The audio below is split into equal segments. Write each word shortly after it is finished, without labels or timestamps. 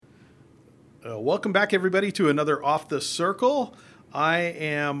Welcome back, everybody, to another Off the Circle. I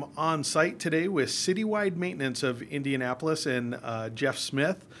am on site today with City Wide Maintenance of Indianapolis and Jeff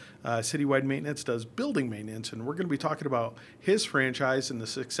Smith. City Wide Maintenance does building maintenance, and we're going to be talking about his franchise and the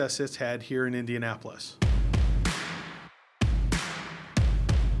success it's had here in Indianapolis.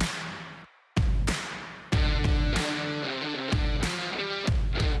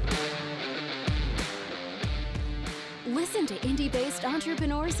 Listen to indie-based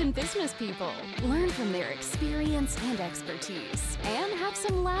entrepreneurs and business people. Learn from their experience and expertise, and have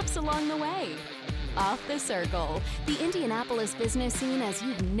some laughs along the way. Off the Circle, the Indianapolis business scene as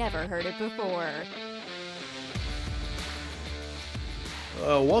you've never heard it before.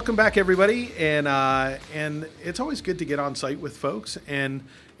 Welcome back, everybody, and it's always good to get on site with folks, and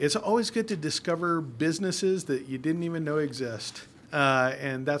it's always good to discover businesses that you didn't even know exist.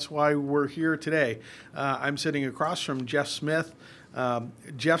 And that's why we're here today. I'm sitting across from Jeff Smith.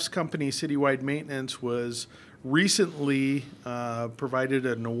 Jeff's company, City Wide Maintenance, was recently provided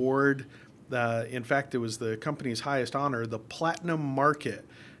an award. In fact, it was the company's highest honor, the Platinum Market.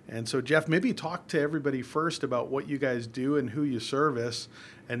 And so, Jeff, maybe talk to everybody first about what you guys do and who you service,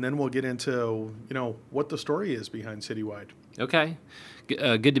 and then we'll get into, what the story is behind City Wide. Okay.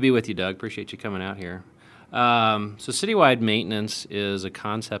 Good to be with you, Doug. Appreciate you coming out here. So citywide maintenance is a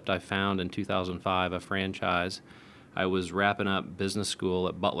concept I found in 2005, a franchise. I was wrapping up business school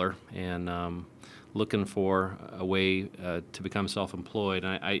at Butler and looking for a way to become self-employed.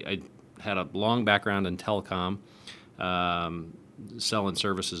 I had a long background in telecom, selling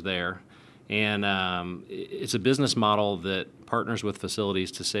services there. And it's a business model that partners with facilities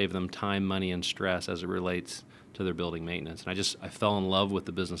to save them time, money, and stress as it relates to their building maintenance. And I fell in love with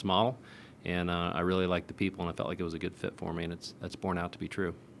the business model. And I really liked the people, and I felt like it was a good fit for me, and that's borne out to be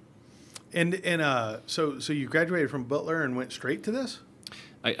true. And so you graduated from Butler and went straight to this?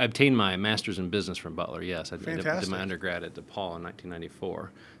 I obtained my master's in business from Butler, yes. I did my undergrad at DePaul in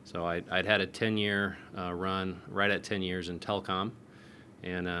 1994. So I'd had a 10-year run, right at 10 years in telecom,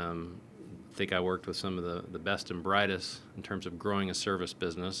 and I think I worked with some of the best and brightest in terms of growing a service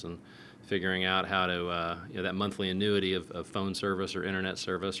business and figuring out how to, that monthly annuity of phone service or internet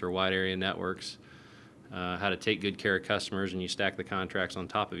service or wide area networks, how to take good care of customers, and you stack the contracts on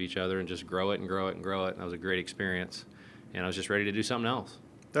top of each other and just grow it and grow it and grow it. And that was a great experience, and I was just ready to do something else.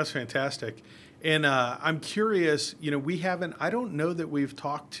 That's fantastic. And I'm curious, I don't know that we've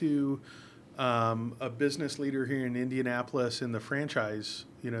talked to a business leader here in Indianapolis in the franchise,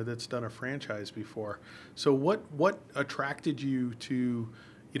 that's done a franchise before. So what attracted you to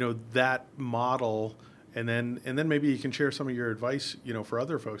that model, and then maybe you can share some of your advice, for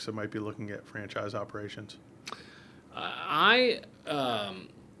other folks that might be looking at franchise operations. I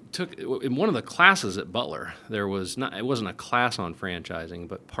took in one of the classes at Butler. It wasn't a class on franchising,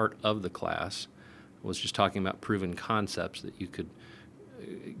 but part of the class was just talking about proven concepts that you could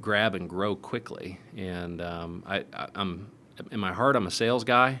grab and grow quickly. And I'm in my heart, I'm a sales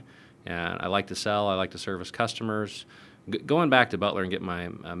guy, and I like to sell. I like to service customers. Going back to Butler and getting my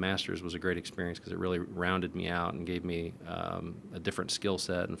master's was a great experience because it really rounded me out and gave me a different skill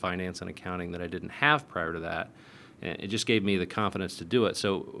set in finance and accounting that I didn't have prior to that. And it just gave me the confidence to do it.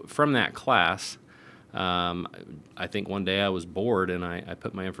 So from that class, I think one day I was bored and I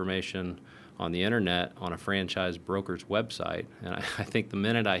put my information on the internet on a franchise broker's website. And I think the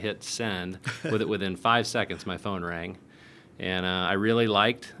minute I hit send, within 5 seconds, my phone rang. And I really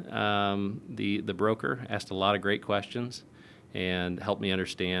liked the broker, asked a lot of great questions, and helped me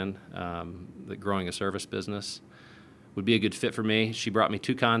understand that growing a service business would be a good fit for me. She brought me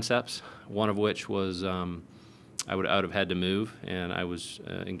two concepts, one of which was I would have had to move, and I was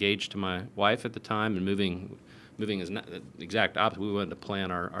engaged to my wife at the time, and moving is not the exact opposite. We wanted to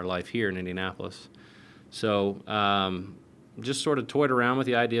plan our life here in Indianapolis. So just sort of toyed around with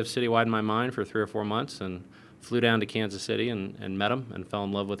the idea of Citywide in my mind for 3 or 4 months, and flew down to Kansas City and met him and fell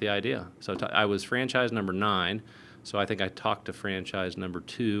in love with the idea. So I was franchise number 9, so I think I talked to franchise number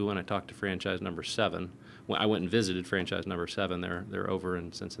 2 and I talked to franchise number 7. When I went and visited franchise number 7. They're over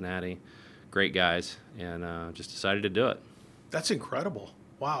in Cincinnati. Great guys, and just decided to do it. That's incredible.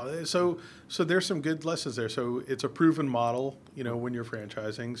 Wow. So there's some good lessons there. So it's a proven model, when you're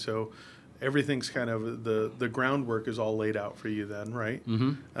franchising. So everything's kind of the groundwork is all laid out for you then, right?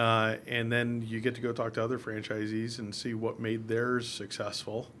 Mm-hmm. And then you get to go talk to other franchisees and see what made theirs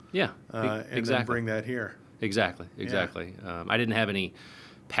successful. Yeah, and then bring that here. Exactly. Yeah. I didn't have any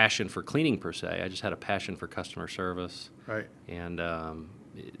passion for cleaning per se. I just had a passion for customer service, right? And a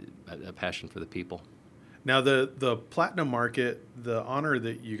passion for the people. Now the Platinum Market, the honor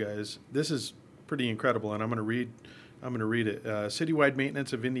that you guys, this is pretty incredible, and I'm going to read I'm going to read it. City Wide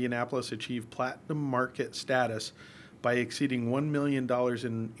Maintenance of Indianapolis achieved platinum market status by exceeding $1 million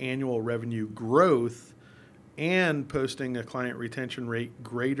in annual revenue growth and posting a client retention rate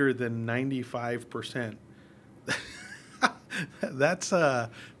greater than 95%.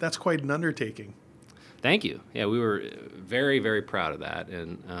 That's quite an undertaking. Thank you. Yeah, we were very, very proud of that.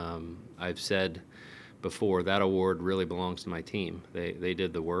 And I've said before, that award really belongs to my team. They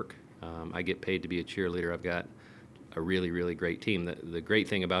did the work. I get paid to be a cheerleader. I've got a really, really great team. The great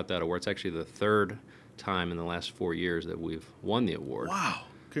thing about that award, it's actually the third time in the last 4 years that we've won the award. Wow.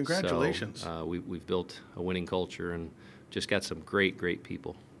 Congratulations. So, we've built a winning culture and just got some great, great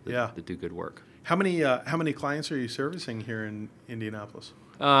people that do good work. How many clients are you servicing here in Indianapolis?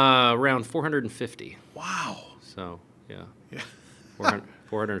 Around 450. Wow. So yeah.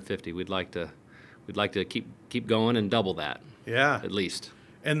 450. We'd like to keep going and double that. Yeah. At least.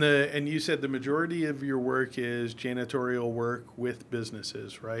 And you said the majority of your work is janitorial work with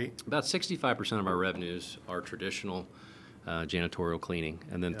businesses, right? About 65% of our revenues are traditional janitorial cleaning,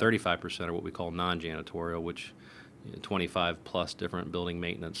 and then 35% are what we call non-janitorial, which 25 plus different building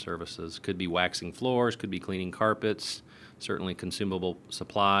maintenance services. Could be waxing floors, could be cleaning carpets, certainly consumable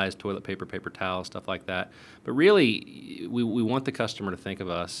supplies, toilet paper, paper towels, stuff like that. But really, we want the customer to think of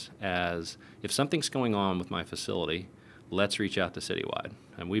us as, if something's going on with my facility, let's reach out to Citywide.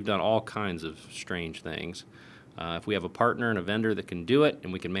 And we've done all kinds of strange things. If we have a partner and a vendor that can do it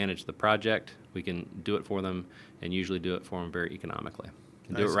and we can manage the project, we can do it for them and usually do it for them very economically.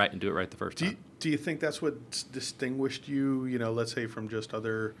 And do it right the first time. Do you think that's what's distinguished you, let's say from just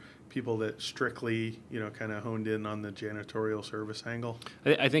other people that strictly, kind of honed in on the janitorial service angle?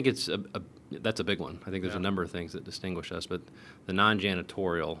 I think that's a big one. I think there's a number of things that distinguish us, but the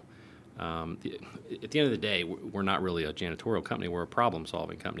non-janitorial, at the end of the day, we're not really a janitorial company. We're a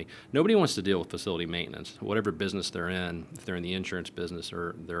problem-solving company. Nobody wants to deal with facility maintenance. Whatever business they're in, if they're in the insurance business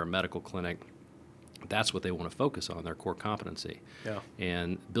or they're a medical clinic, that's what they want to focus on, their core competency. Yeah.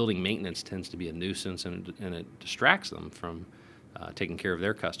 And building maintenance tends to be a nuisance, and it distracts them from taking care of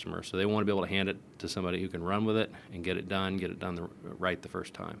their customers. So they want to be able to hand it to somebody who can run with it and get it done right the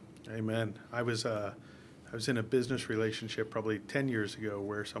first time. Amen. I was in a business relationship probably 10 years ago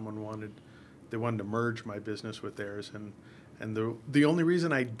where someone wanted to merge my business with theirs, and the only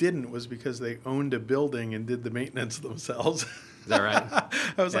reason I didn't was because they owned a building and did the maintenance themselves. Is that right?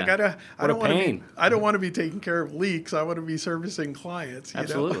 I was like, I don't want to be taking care of leaks. I want to be servicing clients.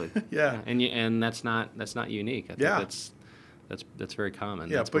 Absolutely. Yeah. And that's not unique. I think that's very common.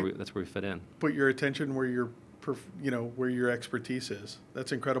 Yeah, that's where we fit in. Put your attention where where your expertise is.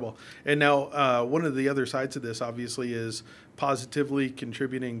 That's incredible. And now, one of the other sides of this, obviously, is positively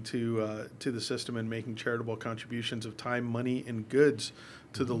contributing to the system and making charitable contributions of time, money, and goods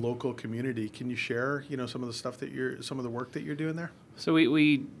to the local community. Can you share, some of the stuff some of the work that you're doing there? So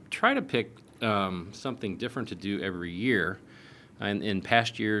we try to pick something different to do every year. And in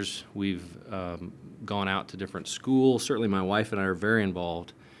past years, we've gone out to different schools. Certainly, my wife and I are very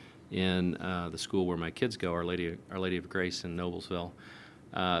involved in the school where my kids go, Our Lady of Grace in Noblesville.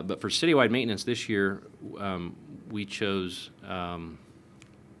 But for citywide maintenance this year, we chose.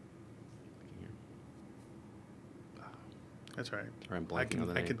 That's right. Sorry, I'm blanking on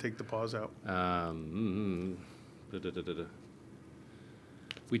the name. I can take the pause out.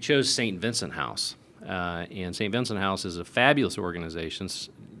 We chose St. Vincent House. And St. Vincent House is a fabulous organization,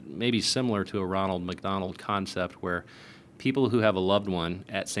 maybe similar to a Ronald McDonald concept, where people who have a loved one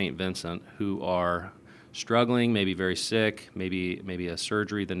at St. Vincent who are struggling, maybe very sick, maybe a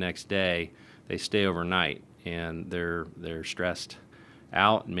surgery the next day, they stay overnight and they're stressed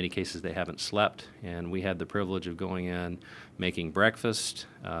out. In many cases, they haven't slept, and we had the privilege of going in, making breakfast,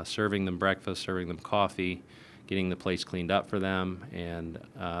 serving them breakfast, serving them coffee, getting the place cleaned up for them, and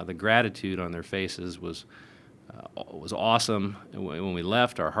the gratitude on their faces was awesome. And when we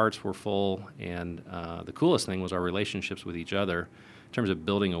left, our hearts were full, and the coolest thing was our relationships with each other in terms of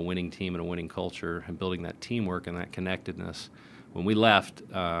building a winning team and a winning culture and building that teamwork and that connectedness. When we left,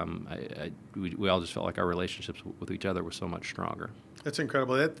 we all just felt like our relationships with each other were so much stronger. That's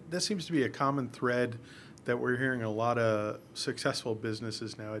incredible. That seems to be a common thread that we're hearing a lot of successful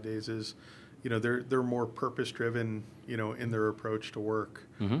businesses nowadays is, they're more purpose-driven, in their approach to work,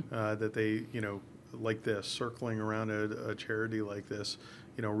 that they, like this, circling around a charity like this,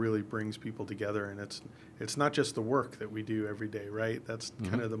 really brings people together. And it's not just the work that we do every day, right? That's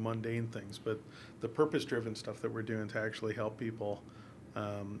kind of the mundane things, but the purpose-driven stuff that we're doing to actually help people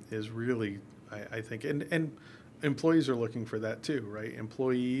is really, I think, and employees are looking for that too, right?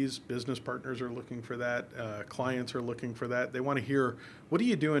 Employees, business partners are looking for that. Clients are looking for that. They want to hear, what are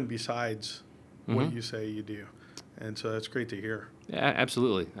you doing besides what you say you do? And so that's great to hear. Yeah,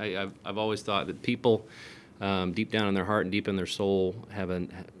 absolutely. I've always thought that people, deep down in their heart and deep in their soul,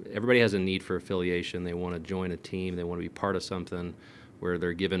 everybody has a need for affiliation. They want to join a team. They want to be part of something where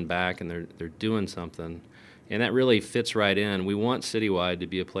they're giving back and they're doing something. And that really fits right in. We want Citywide to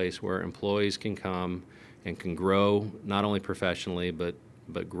be a place where employees can come and can grow, not only professionally, but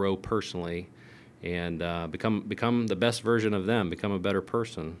grow personally, and become the best version of them, become a better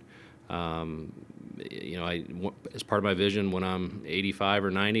person. As part of my vision, when I'm 85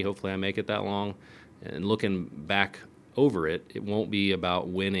 or 90, hopefully I make it that long, and looking back over it, it won't be about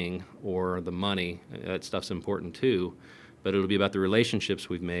winning or the money. That stuff's important too, but it'll be about the relationships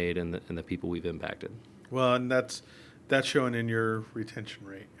we've made and the people we've impacted. Well, and that's showing in your retention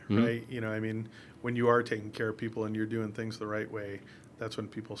rate, right? When you are taking care of people and you're doing things the right way, that's when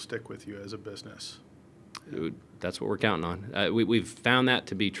people stick with you as a business. That's what we're counting on. We've found that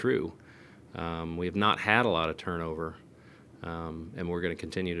to be true. We have not had a lot of turnover, and we're going to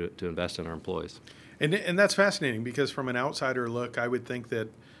continue to invest in our employees. And that's fascinating, because from an outsider look, I would think that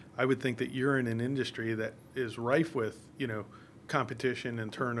you're in an industry that is rife with competition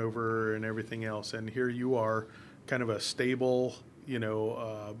and turnover and everything else, and here you are, kind of a stable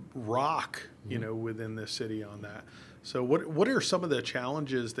rock within this city on that. So what are some of the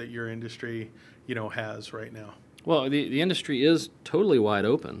challenges that your industry has right now? Well, the industry is totally wide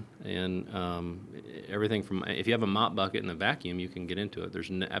open, and everything from, if you have a mop bucket and a vacuum, you can get into it.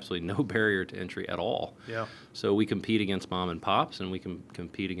 There's absolutely no barrier to entry at all. Yeah. So we compete against mom and pops, and we can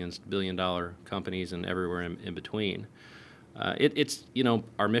compete against billion-dollar companies and everywhere in between. It's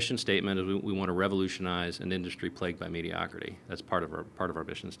our mission statement is we want to revolutionize an industry plagued by mediocrity. That's part of our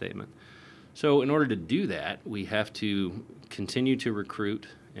mission statement. So in order to do that, we have to continue to recruit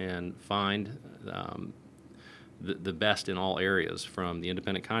and find the best in all areas, from the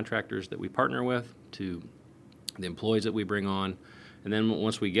independent contractors that we partner with to the employees that we bring on. And then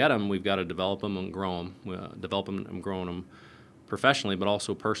once we get them, we've got to develop them and grow them, growing them professionally, but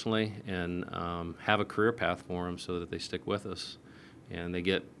also personally, and have a career path for them so that they stick with us, and they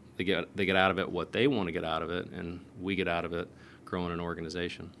get out of it what they want to get out of it, and we get out of it growing an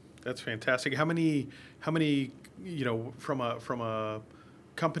organization. That's fantastic. How many from a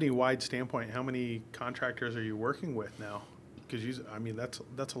company-wide standpoint, how many contractors are you working with now? Because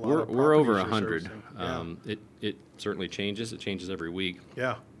that's a lot. We're over 100. Yeah. It certainly changes. It changes every week.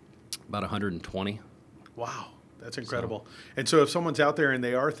 Yeah. About 120. Wow. That's incredible. And so if someone's out there and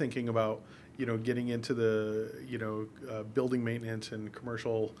they are thinking about, getting into the, building maintenance and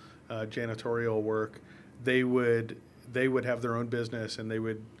commercial janitorial work, they would have their own business and they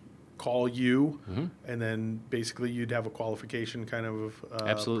would call you, and then basically you'd have a qualification kind of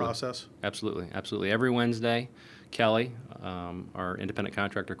process? Absolutely. Every Wednesday, Kelly, our independent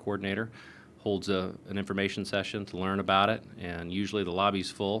contractor coordinator, holds an information session to learn about it, and usually the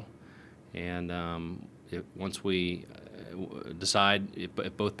lobby's full. And once we decide,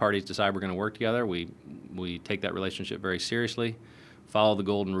 if both parties decide we're going to work together, we take that relationship very seriously, follow the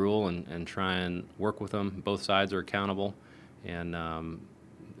golden rule, and try and work with them. Both sides are accountable, and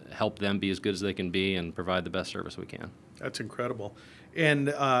help them be as good as they can be and provide the best service we can. That's incredible. And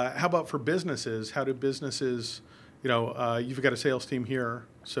how about for businesses? How do businesses, you've got a sales team here,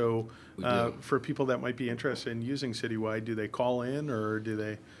 so for people that might be interested in using Citywide, do they call in or do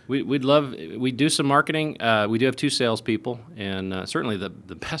they? We do some marketing. We do have 2 salespeople, and certainly the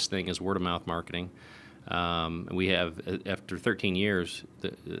best thing is word of mouth marketing. We have, after 13 years,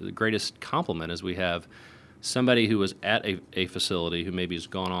 the greatest compliment is we have somebody who was at a facility who maybe has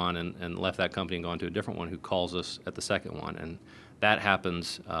gone on and left that company and gone to a different one, who calls us at the second one, and that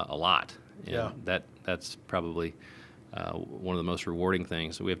happens a lot. And yeah. That's probably one of the most rewarding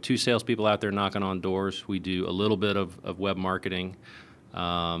things. So we have 2 salespeople out there knocking on doors. We do a little bit of web marketing,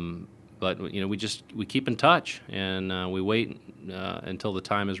 but we keep in touch, and we wait until the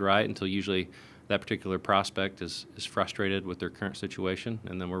time is right, until usually that particular prospect is frustrated with their current situation,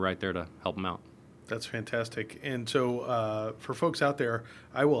 and then we're right there to help them out. That's fantastic. And so for folks out there,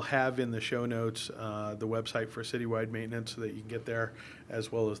 I will have in the show notes the website for Citywide Maintenance so that you can get there, as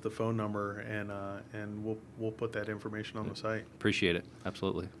well as the phone number, and we'll put that information on the site. Appreciate it.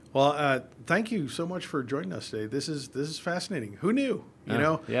 Absolutely. Well, thank you so much for joining us today. This is fascinating. Who knew?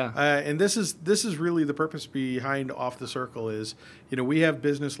 Yeah. And this is really the purpose behind Off the Circle is, we have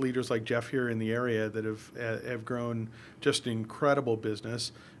business leaders like Jeff here in the area that have grown just incredible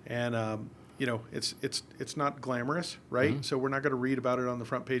business, and it's not glamorous, right? Mm-hmm. So we're not going to read about it on the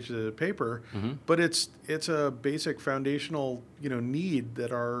front page of the paper, mm-hmm. but it's a basic foundational need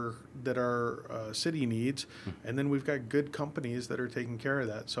that our city needs, mm-hmm. and then we've got good companies that are taking care of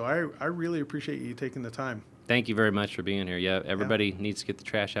that. So I really appreciate you taking the time. Thank you very much for being here. Yeah, everybody needs to get the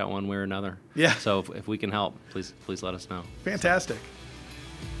trash out one way or another. Yeah. So if we can help, please let us know. Fantastic.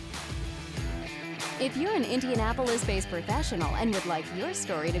 If you're an Indianapolis-based professional and would like your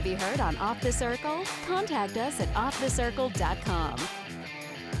story to be heard on Off the Circle, contact us at offthecircle.com.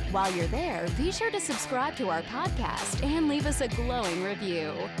 While you're there, be sure to subscribe to our podcast and leave us a glowing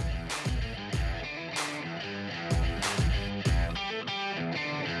review.